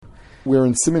We're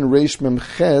in Siman Reish Mem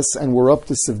Ches, and we're up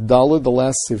to Sif Daled, the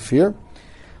last Sif here.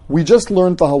 We just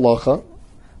learned the halacha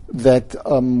that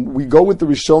we go with the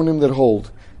Rishonim that hold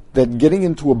that getting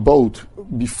into a boat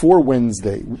before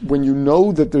Wednesday, when you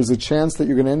know that there's a chance that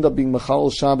you're going to end up being Machal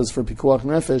Shabbos for Pikuach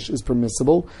Nefesh, is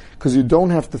permissible, because you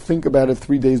don't have to think about it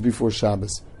 3 days before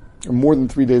Shabbos, or more than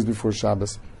 3 days before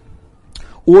Shabbos.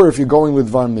 Or if you're going with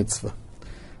Var Mitzvah.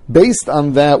 Based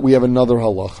on that, we have another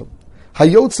halacha.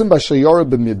 Hayotzim b'shayara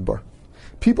b'midbar.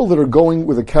 People that are going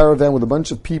with a caravan with a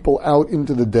bunch of people out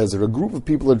into the desert, a group of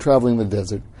people that are traveling in the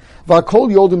desert. V'akol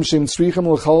yodim shem tzrichem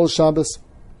l'chal Shabbos.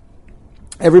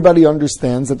 Everybody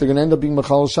understands that they're going to end up being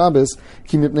Machal Shabbos.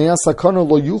 Ki mipnei hasakana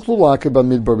lo yuchlu la'akeh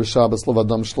b'midbar b'Shabbos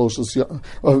levadam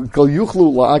kol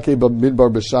yuchlu la'akeh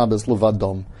b'midbar b'Shabbos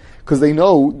levadam. Because they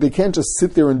know they can't just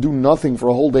sit there and do nothing for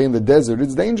a whole day in the desert.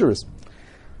 It's dangerous.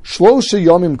 Shlosha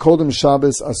yomim kodem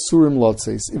Shabbos asurim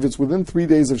lotzes. If it's within 3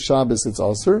 days of Shabbos, it's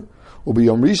asur.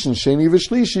 Ubiyom rishon sheni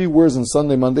v'shlishi. Whereas on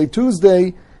Sunday, Monday,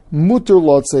 Tuesday, mutter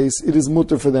lotzes. It is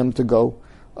mutter for them to go.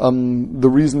 The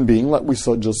reason being, like we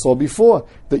just saw before,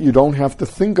 that you don't have to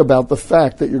think about the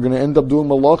fact that you're going to end up doing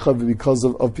malacha because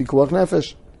of pikuach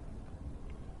nefesh.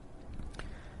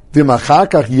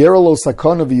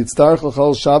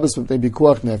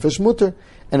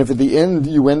 And if at the end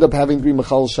you end up having to be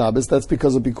Machal Shabbos, that's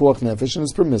because of Pikuach Nefesh, and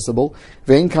it's permissible.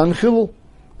 Vein kan chilul,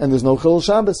 and there's no chilul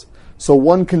Shabbos. So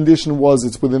one condition was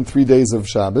it's within 3 days of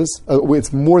Shabbos.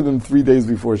 It's more than 3 days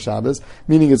before Shabbos,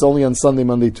 meaning it's only on Sunday,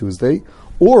 Monday, Tuesday.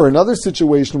 Or another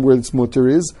situation where it's mutter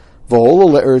is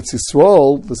v'hola le'eretz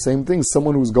Yisrael, the same thing,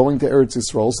 someone who's going to Eretz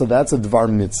Yisrael, so that's a dvar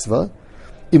mitzvah.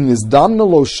 Im nizdamna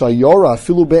lo shayora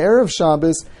afilu be'erev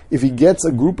Shabbos, if he gets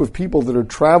a group of people that are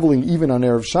traveling even on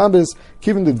Erev Shabbos,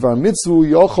 given the dvar mitzvah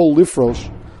yochol lifrosh,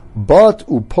 but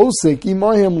uposek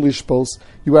imahem lishpos,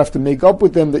 you have to make up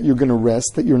with them that you're going to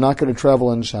rest, that you're not going to travel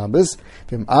on Shabbos.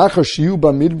 V'im acha shiu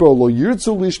b'midbar lo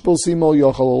yirtzu lishpos imo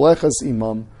yochol olechas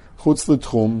imam chutz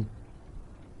l'tchum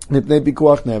mipnei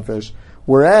pikuach nefesh.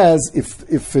 Whereas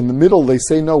if in the middle they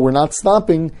say no, we're not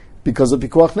stopping because of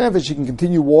pikuach nefesh, you can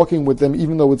continue walking with them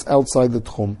even though it's outside the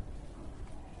tchum.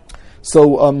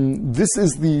 So this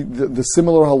is the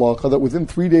similar halacha that within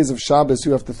 3 days of Shabbos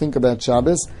you have to think about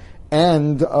Shabbos,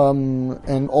 and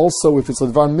also if it's a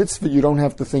dvar mitzvah you don't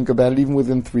have to think about it even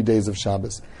within 3 days of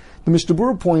Shabbos. The Mishnah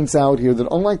Berurah points out here that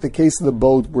unlike the case of the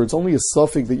boat where it's only a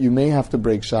suffix that you may have to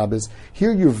break Shabbos,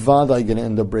 here you're vaday going to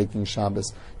end up breaking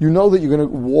Shabbos. You know that you're going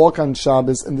to walk on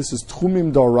Shabbos, and this is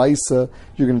tchumim daraisa.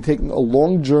 You're going to take a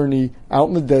long journey out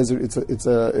in the desert.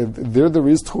 There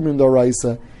is tchumim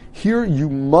daraisa. Here you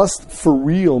must, for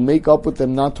real, make up with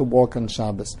them not to walk on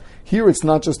Shabbos. Here it's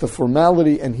not just a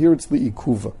formality, and here it's the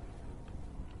ikuva.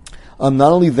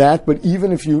 Not only that, but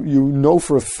even if you know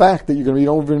for a fact that you're going to be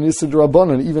over an Issa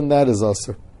D'Rabbanan, even that is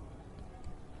asur.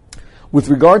 With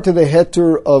regard to the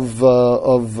heter of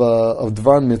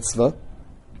Dvar Mitzvah,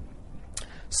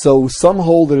 so some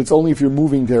hold that it's only if you're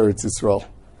moving to Eretz Yisrael.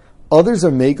 Others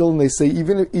are megal, and they say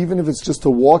even if it's just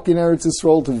to walk in Eretz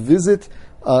Yisrael, to visit,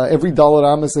 every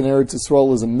Dalet Amos in Eretz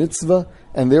Yisrael is a mitzvah,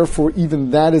 and therefore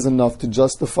even that is enough to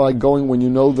justify going when you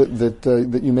know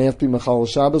that you may have to be Machal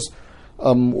Shabbos,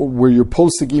 where you're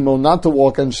posek imo not to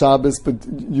walk on Shabbos, but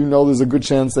you know there's a good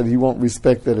chance that he won't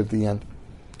respect that at the end.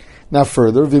 Now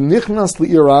further, v'nichnas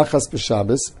li'irachas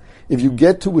b'Shabbos, if you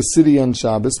get to a city on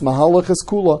Shabbos, mahalach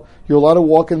kula, you're allowed to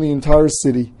walk in the entire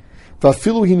city.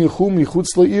 V'afilu hinichu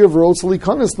michutz le'ir v'rotz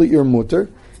likanas le'ir muter,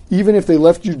 even if they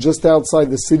left you just outside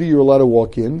the city, you're allowed to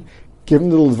walk in. Given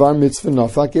the l'dvar mitzvah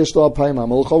nafak yesh lo apayim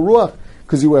amal chal ruach,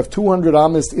 because you have 200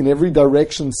 amas in every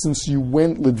direction since you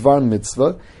went l'dvar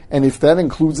mitzvah. And if that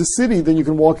includes a city, then you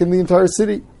can walk in the entire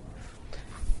city.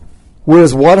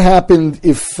 Whereas what happened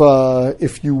if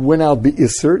you went out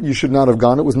be'isr, you should not have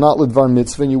gone. It was not l'dvar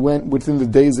mitzvah, and you went within the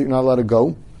days that you're not allowed to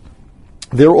go.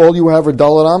 There all you have are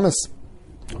dalet amas,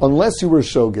 unless you were a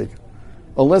shogeg,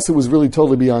 unless it was really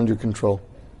totally beyond your control.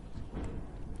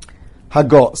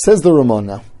 Hago, says the Ramon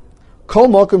now. Kol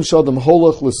makom shadam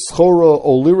holach l'schora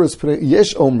oliras pnei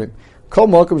yesh omrim. Kol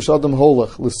makom shadam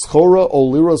holach l'schora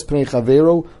oliras pnei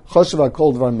chavero chashav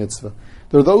kol dvar mitzvah.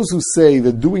 There are those who say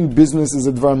that doing business is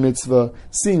a dvar mitzvah,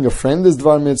 seeing a friend is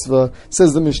dvar mitzvah.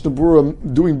 Says the Mishnah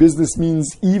Berurah, doing business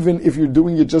means even if you're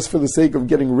doing it just for the sake of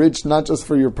getting rich, not just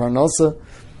for your parnasa.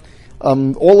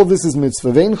 All of this is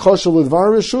mitzvah. Vein chashal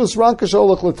l'dvar rishus rak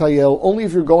kasholach l'tayel. Only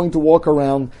if you're going to walk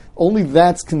around, only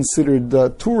that's considered.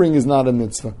 Touring is not a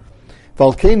mitzvah.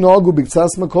 Valkei nagu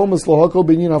b'ktsas makomas lohakol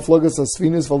binyan haflagas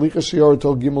asfinis valicha shiar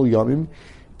tol gimel yamim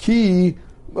ki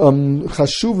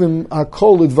chashuvim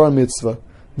hakol l'dvar mitzvah.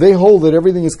 They hold that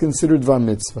everything is considered dvar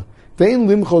mitzvah. Vein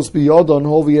limchos biyadon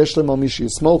hol v'yeshlem al mishi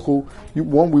yismochu.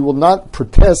 We will not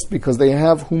protest because they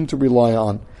have whom to rely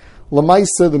on.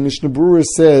 Lamaisa, the Mishnah Berurah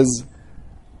says,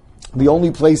 the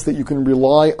only place that you can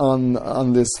rely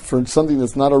on this for something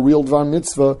that's not a real dvar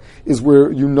mitzvah is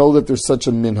where you know that there's such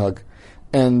a minhag.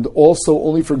 And also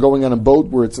only for going on a boat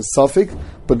where it's a suffix,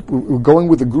 but going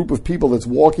with a group of people that's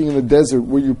walking in the desert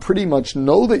where you pretty much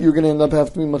know that you're going to end up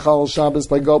having to be Mechal Shabbos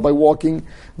by walking,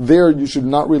 there you should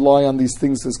not rely on these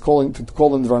things as to call in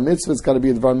Dvar Mitzvah. It's got to be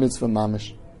a Dvar Mitzvah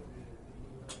mamish.